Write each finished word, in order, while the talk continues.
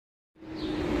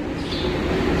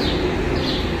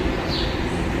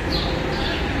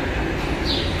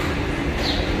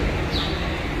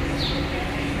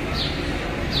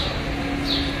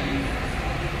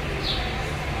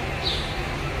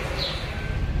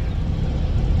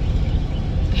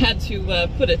had to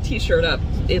put a t-shirt up.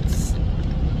 It's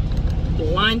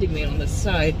blinding me on this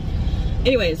side.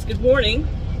 Anyways, good morning.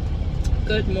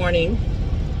 Good morning.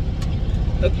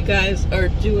 Hope you guys are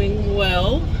doing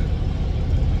well.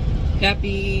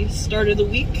 Happy start of the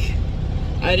week.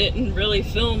 I didn't really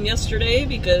film yesterday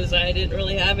because I didn't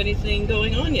really have anything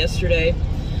going on yesterday.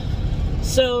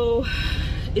 So,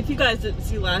 if you guys didn't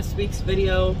see last week's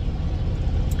video,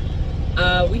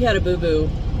 we had a boo-boo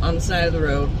on the side of the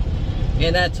road,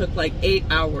 and that took like 8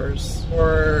 hours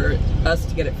for us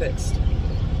to get it fixed.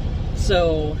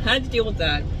 So, had to deal with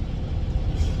that.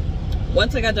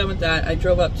 Once I got done with that, I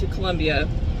drove up to Columbia,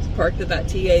 parked at that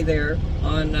TA there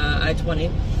on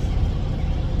I-20.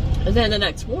 And then the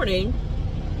next morning,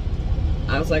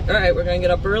 I was like, all right, we're gonna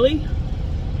get up early.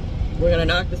 We're gonna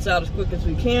knock this out as quick as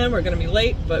we can. We're gonna be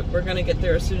late, but we're gonna get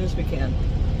there as soon as we can.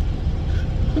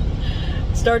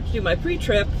 Start to do my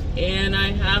pre-trip, and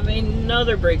I have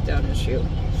another breakdown issue.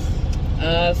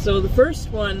 So the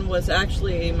first one was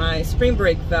actually my spring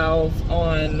brake valve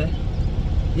on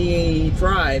the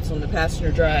drives, on the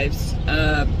passenger drives.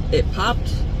 It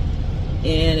popped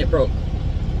and it broke.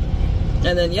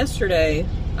 And then yesterday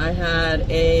I had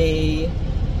a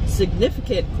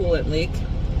significant coolant leak.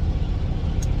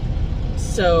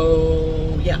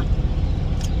 So yeah,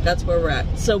 that's where we're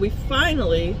at. So we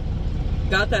finally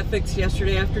got that fixed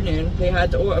yesterday afternoon. They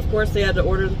had to, of course they had to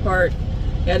order the part.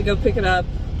 They had to go pick it up,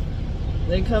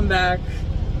 then come back,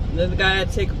 then the guy had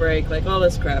to take a break, like all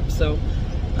this crap. So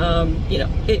you know,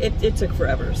 it took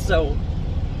forever. So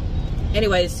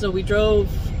anyways, so we drove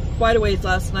quite a ways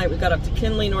last night. We got up to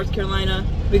Kinley, North Carolina.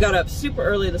 We got up super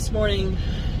early this morning,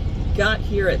 got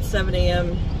here at 7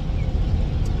 a.m.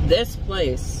 This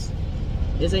place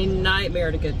is a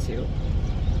nightmare to get to.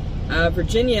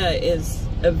 Virginia is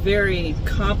a very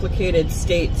complicated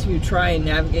state to try and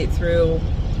navigate through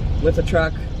with a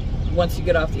truck once you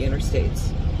get off the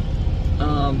interstates.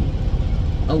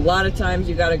 A lot of times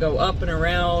you got to go up and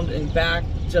around and back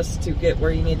just to get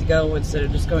where you need to go instead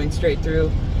of just going straight through.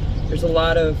 There's a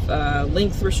lot of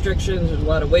length restrictions, there's a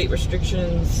lot of weight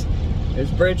restrictions,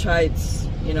 there's bridge heights,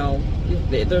 you know,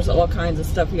 there's all kinds of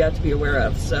stuff you have to be aware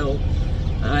of. So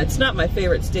it's not my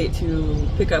favorite state to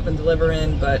pick up and deliver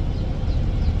in, but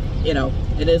you know,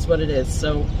 it is what it is.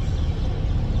 So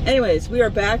anyways, we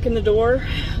are back in the door,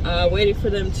 waiting for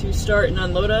them to start and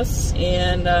unload us,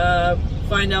 and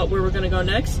find out where we're gonna go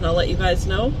next, and I'll let you guys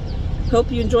know. Hope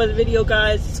you enjoy the video,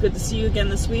 guys. It's good to see you again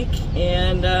this week,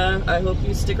 and I hope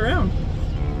you stick around.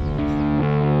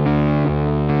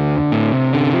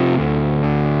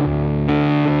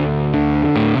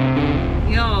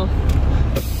 Y'all,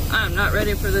 I'm not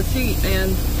ready for this heat, man.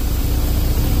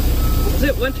 Is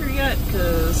it winter yet?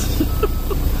 Because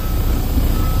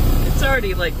it's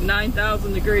already like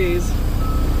 9,000 degrees,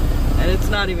 and it's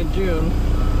not even June.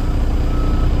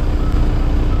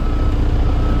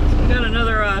 So we got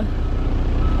another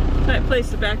tight place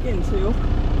to back into.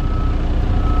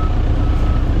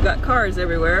 We've got cars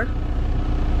everywhere.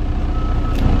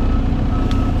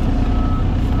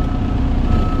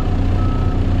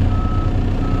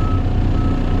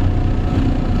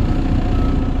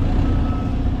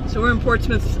 So we're in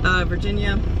Portsmouth,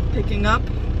 Virginia, picking up,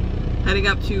 heading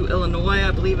up to Illinois.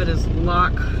 I believe it is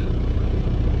Lockhart,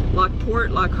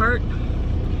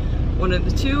 one of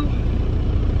the two.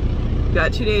 We've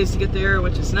got 2 days to get there,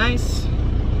 which is nice.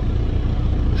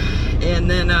 And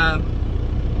then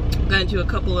gonna do a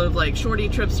couple of like shorty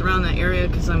trips around that area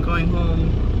because I'm going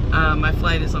home. My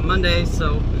flight is on Monday,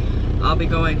 so I'll be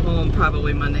going home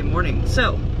probably Monday morning.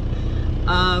 So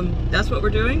that's what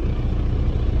we're doing,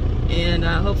 and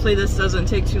hopefully this doesn't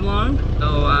take too long.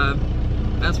 So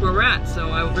that's where we're at. So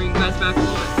I will bring you guys back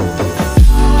along.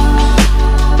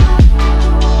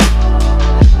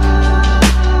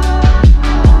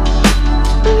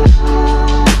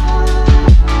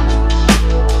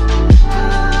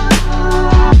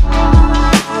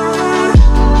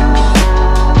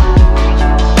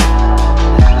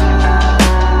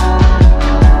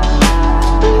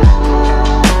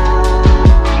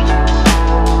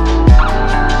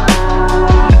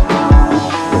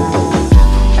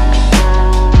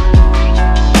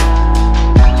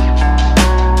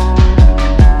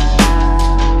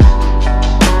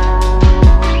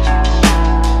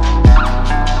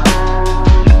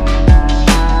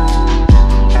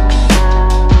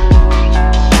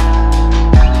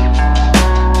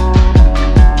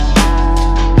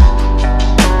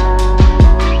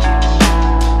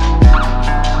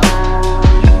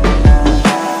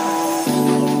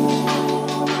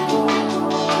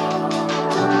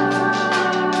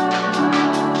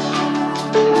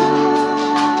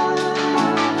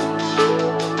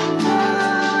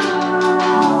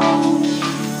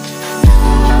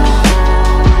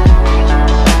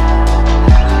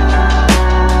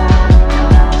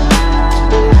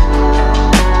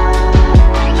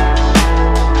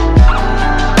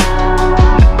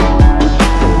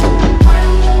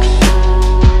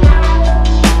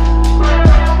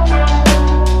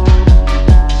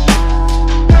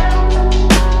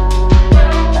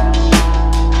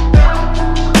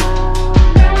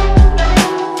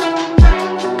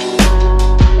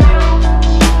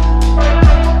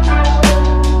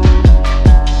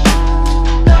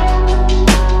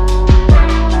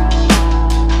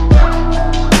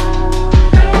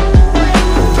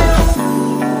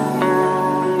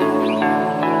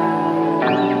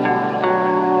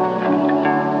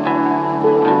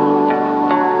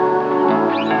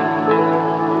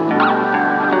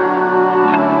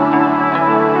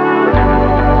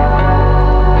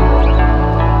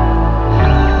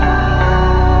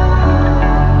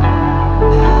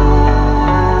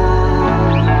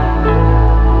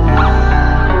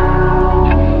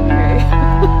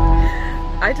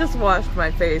 washed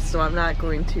my face, so I'm not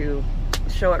going to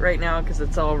show it right now because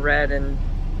it's all red and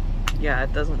yeah,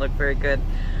 it doesn't look very good.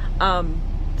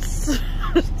 So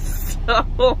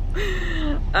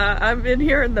I'm in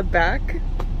here in the back.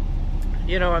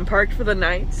 You know, I'm parked for the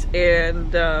night,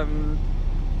 and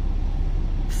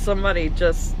somebody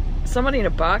in a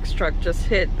box truck just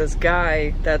hit this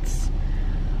guy that's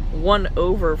one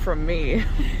over from me.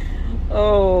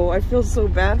 Oh, I feel so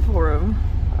bad for him.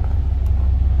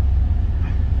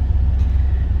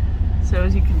 So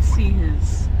as you can see,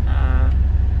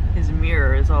 his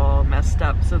mirror is all messed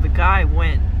up. So the guy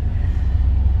went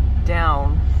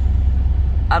down.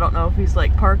 I don't know if he's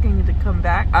like parking to come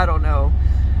back. I don't know.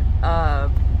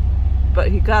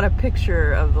 But he got a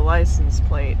picture of the license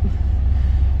plate.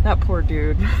 That poor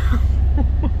dude.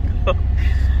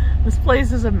 This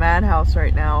place is a madhouse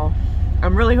right now.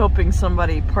 I'm really hoping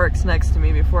somebody parks next to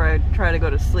me before I try to go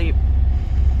to sleep.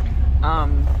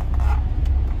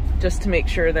 Just to make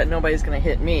sure that nobody's gonna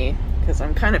hit me, because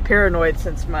I'm kind of paranoid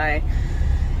since my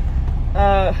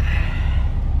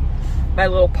my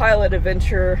little pilot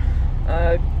adventure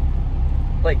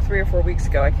like 3 or 4 weeks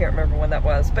ago. I can't remember when that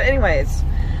was, but anyways,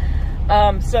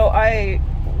 so I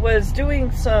was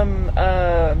doing some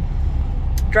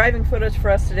driving footage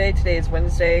for us today. Today is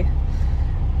Wednesday,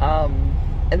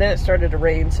 and then it started to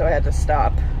rain, so I had to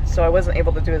stop. So I wasn't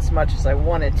able to do as much as I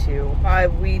wanted to.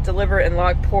 We deliver in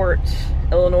Lockport,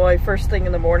 Illinois, first thing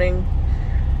in the morning.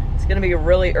 It's gonna be a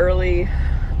really early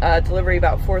delivery,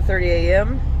 about 4:30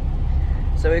 a.m.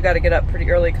 So we've got to get up pretty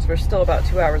early because we're still about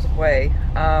 2 hours away.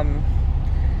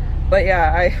 But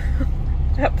yeah,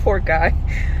 that poor guy.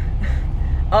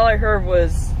 All I heard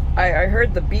was, I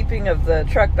heard the beeping of the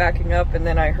truck backing up, and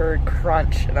then I heard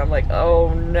crunch, and I'm like,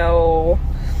 oh no.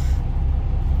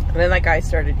 And then that guy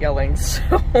started yelling,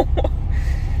 so.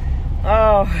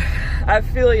 Oh, I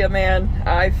feel ya, man.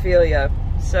 I feel ya.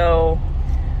 So,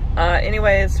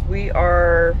 anyways, we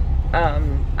are,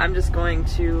 I'm just going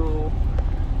to,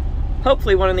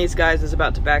 hopefully one of these guys is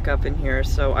about to back up in here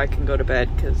so I can go to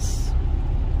bed, because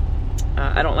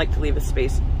I don't like to leave a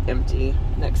space empty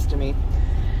next to me.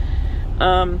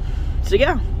 So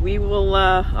yeah, we will,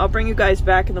 I'll bring you guys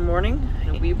back in the morning,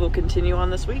 and we will continue on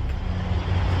this week.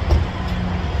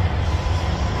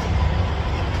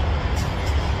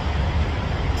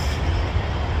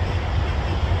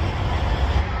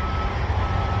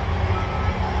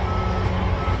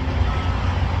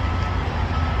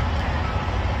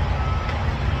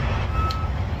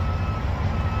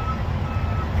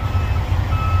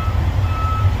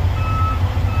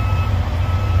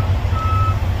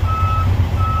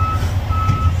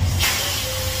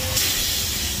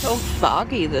 So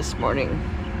foggy this morning.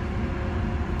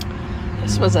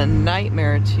 This was a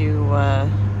nightmare to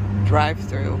drive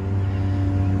through.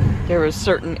 There were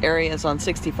certain areas on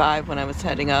 65 when I was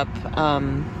heading up.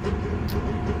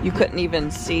 You couldn't even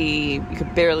see, you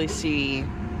could barely see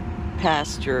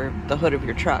past the hood of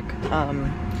your truck.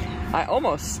 I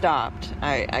almost stopped.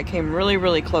 I came really,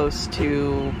 really close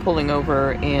to pulling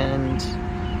over and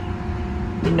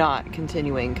not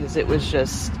continuing, because it was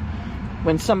just,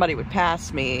 when somebody would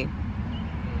pass me,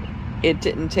 it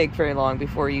didn't take very long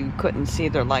before you couldn't see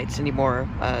their lights anymore,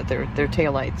 their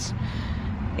tail lights.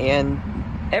 And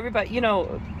everybody, you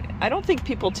know, I don't think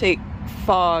people take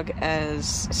fog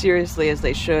as seriously as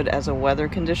they should as a weather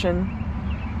condition.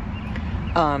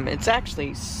 It's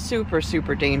actually super,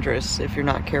 super dangerous if you're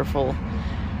not careful.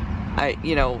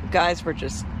 You know, guys were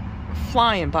just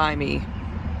flying by me,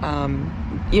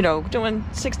 you know, doing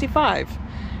 65.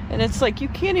 And it's like, you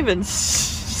can't even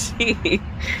see.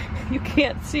 You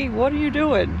can't see. What are you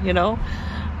doing, you know?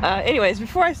 Anyways,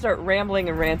 before I start rambling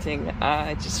and ranting,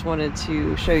 I just wanted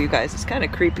to show you guys. It's kind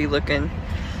of creepy looking.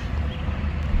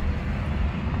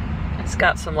 It's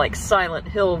got some like Silent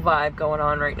Hill vibe going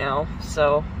on right now.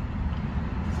 So,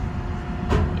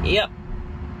 yep.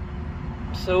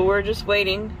 So we're just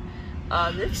waiting.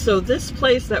 So this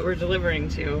place that we're delivering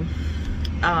to,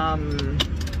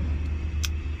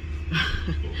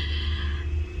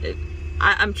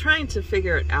 I'm trying to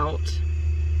figure it out.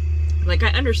 Like, I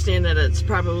understand that it's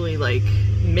probably like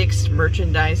mixed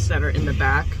merchandise that are in the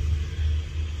back,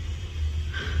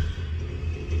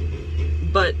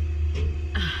 but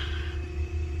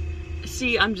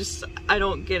see, I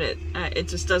don't get it. It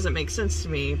just doesn't make sense to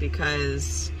me,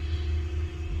 because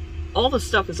all the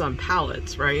stuff is on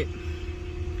pallets, right?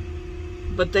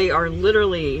 But they are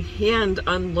literally hand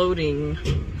unloading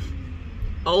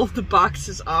all of the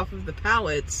boxes off of the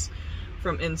pallets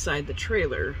from inside the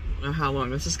trailer. I don't know how long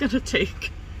this is gonna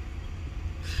take.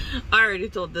 I already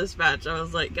told dispatch, I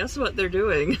was like, guess what they're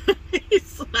doing?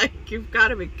 He's like, you've got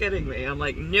to be kidding me. I'm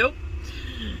like, nope.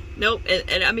 Nope.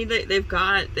 And I mean, they've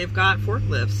got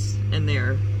forklifts in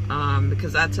there,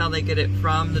 because that's how they get it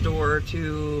from the door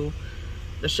to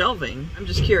the shelving. I'm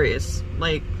just curious.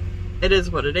 Like, it is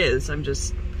what it is. I'm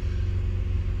just,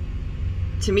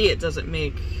 to me, it doesn't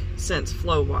make sense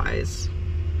flow wise.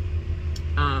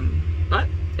 But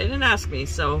they didn't ask me,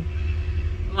 so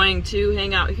I'm going to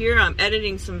hang out here. I'm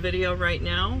editing some video right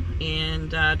now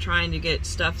and trying to get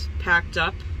stuff packed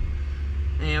up.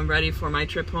 I am ready for my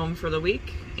trip home for the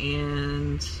week,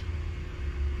 and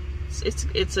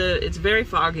it's very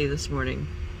foggy this morning,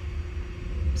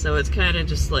 so it's kind of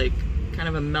just like kind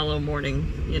of a mellow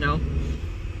morning, you know.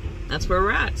 That's where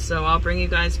we're at. So I'll bring you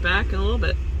guys back in a little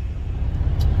bit.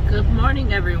 Good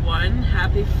morning, everyone.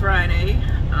 Happy Friday.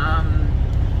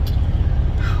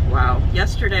 Wow,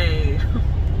 yesterday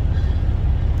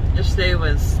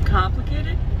was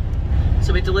complicated.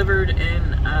 So we delivered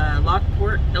in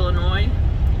Lockport, Illinois,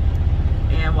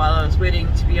 and while I was waiting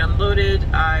to be unloaded,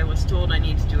 I was told I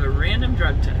need to do a random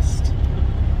drug test.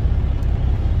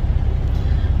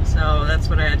 So that's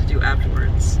what I had to do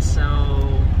afterwards. So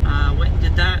went and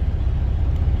did that.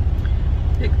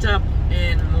 Picked up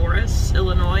in Morris,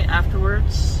 Illinois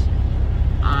afterwards,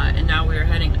 and now we are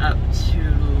heading up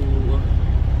to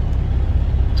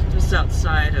just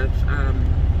outside of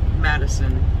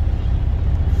Madison,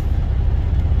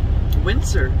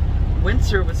 Windsor,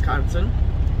 Wisconsin.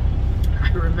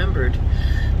 I remembered.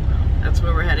 That's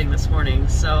where we're heading this morning.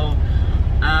 So,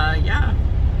 yeah.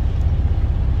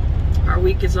 Our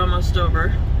week is almost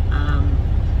over.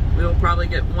 We will probably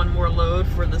get one more load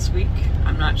for this week.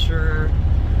 I'm not sure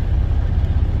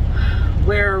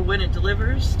where or when it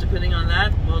delivers. Depending on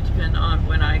that will depend on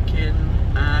when I can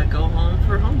go home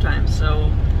for home time.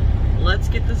 So let's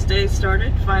get this day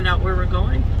started, find out where we're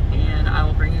going, and I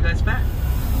will bring you guys back.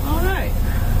 All right,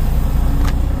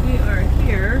 we are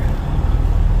here.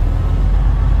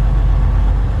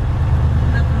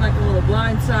 Nothing like a little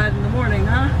blind side in the morning,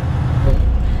 huh?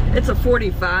 It's a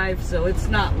 45, so it's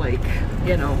not like,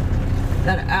 you know,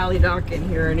 that alley dock in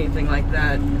here or anything like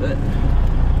that, but,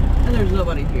 and there's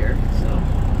nobody here, so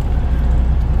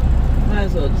might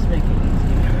as well just make it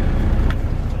easy.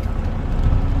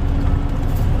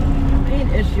 The main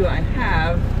issue I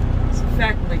have is the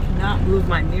fact that I cannot move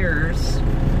my mirrors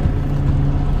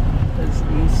because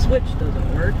the switch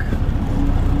doesn't work.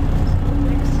 So it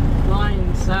makes the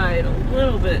blind side a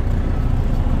little bit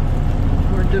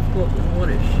more difficult than what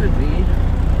it should be.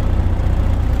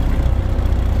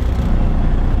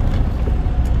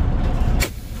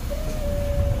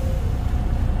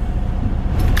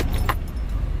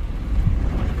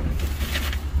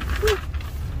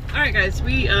 Alright guys,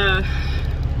 we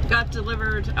got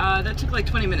delivered, that took like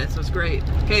 20 minutes, it was great.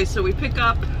 Okay, so we pick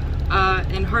up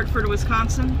in Hartford,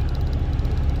 Wisconsin,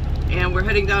 and we're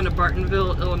heading down to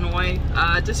Bartonville, Illinois.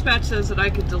 Dispatch says that I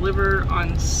could deliver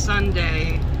on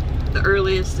Sunday. The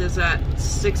earliest is at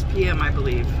 6 p.m. I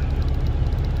believe,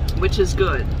 which is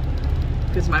good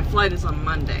because my flight is on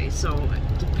Monday. So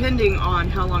depending on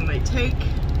how long they take,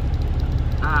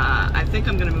 I think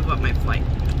I'm gonna move up my flight.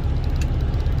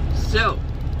 So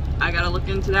I gotta look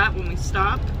into that when we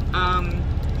stop.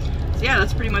 So yeah,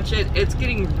 that's pretty much it. It's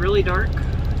getting really dark.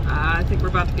 I think we're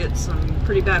about to get some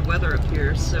pretty bad weather up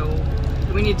here, so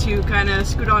we need to kind of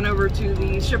scoot on over to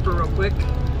the shipper real quick.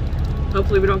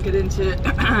 Hopefully we don't get into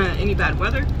any bad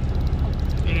weather,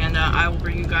 and I will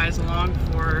bring you guys along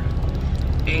for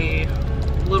a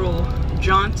little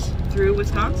jaunt through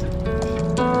Wisconsin.